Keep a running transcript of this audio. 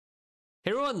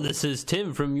Hey everyone, this is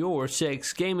Tim from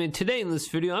YourSixGaming. Today in this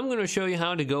video, I'm going to show you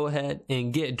how to go ahead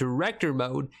and get director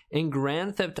mode in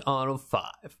Grand Theft Auto 5.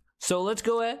 So let's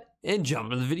go ahead and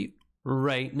jump into the video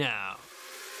right now.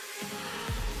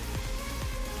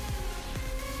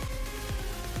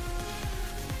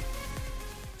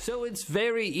 So it's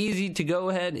very easy to go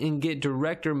ahead and get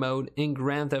director mode in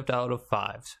Grand Theft Auto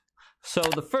 5. So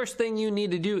the first thing you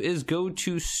need to do is go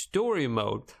to story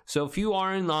mode. So if you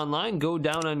are in online, go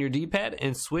down on your D-pad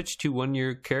and switch to one of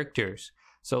your characters.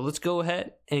 So let's go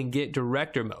ahead and get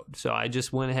director mode. So I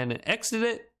just went ahead and exited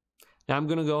it. Now I'm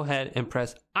going to go ahead and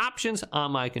press options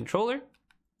on my controller.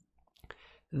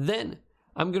 Then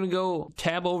I'm going to go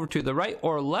tab over to the right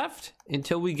or left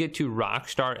until we get to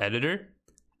rockstar editor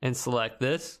and select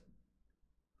this.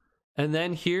 And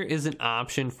then here is an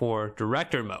option for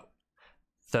director mode.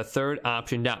 The third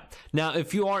option down. Now,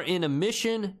 if you are in a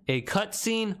mission, a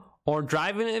cutscene, or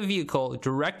driving a vehicle,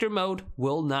 director mode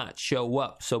will not show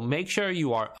up. So make sure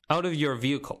you are out of your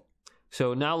vehicle.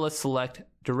 So now let's select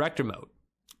director mode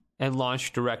and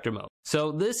launch director mode.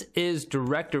 So this is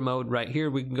director mode right here.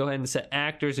 We can go ahead and set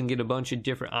actors and get a bunch of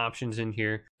different options in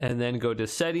here. And then go to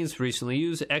settings, recently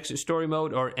used, exit story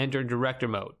mode, or enter director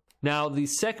mode. Now, the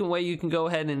second way you can go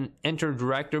ahead and enter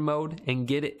director mode and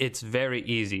get it, it's very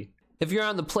easy. If you're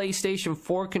on the PlayStation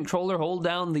 4 controller, hold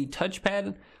down the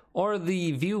touchpad or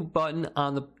the view button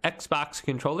on the Xbox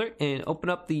controller and open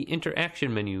up the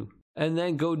interaction menu. And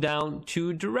then go down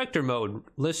to director mode,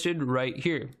 listed right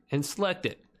here, and select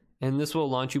it. And this will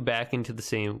launch you back into the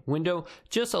same window,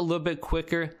 just a little bit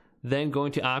quicker than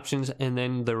going to options and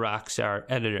then the rockstar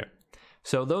editor.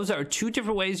 So those are two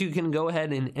different ways you can go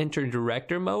ahead and enter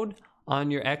director mode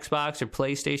on your Xbox or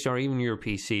PlayStation or even your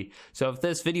PC. So if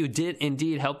this video did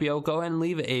indeed help you out, go ahead and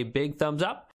leave a big thumbs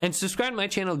up and subscribe to my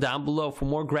channel down below for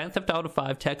more Grand Theft Auto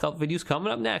 5 tech help videos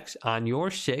coming up next on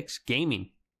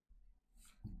YourSixGaming.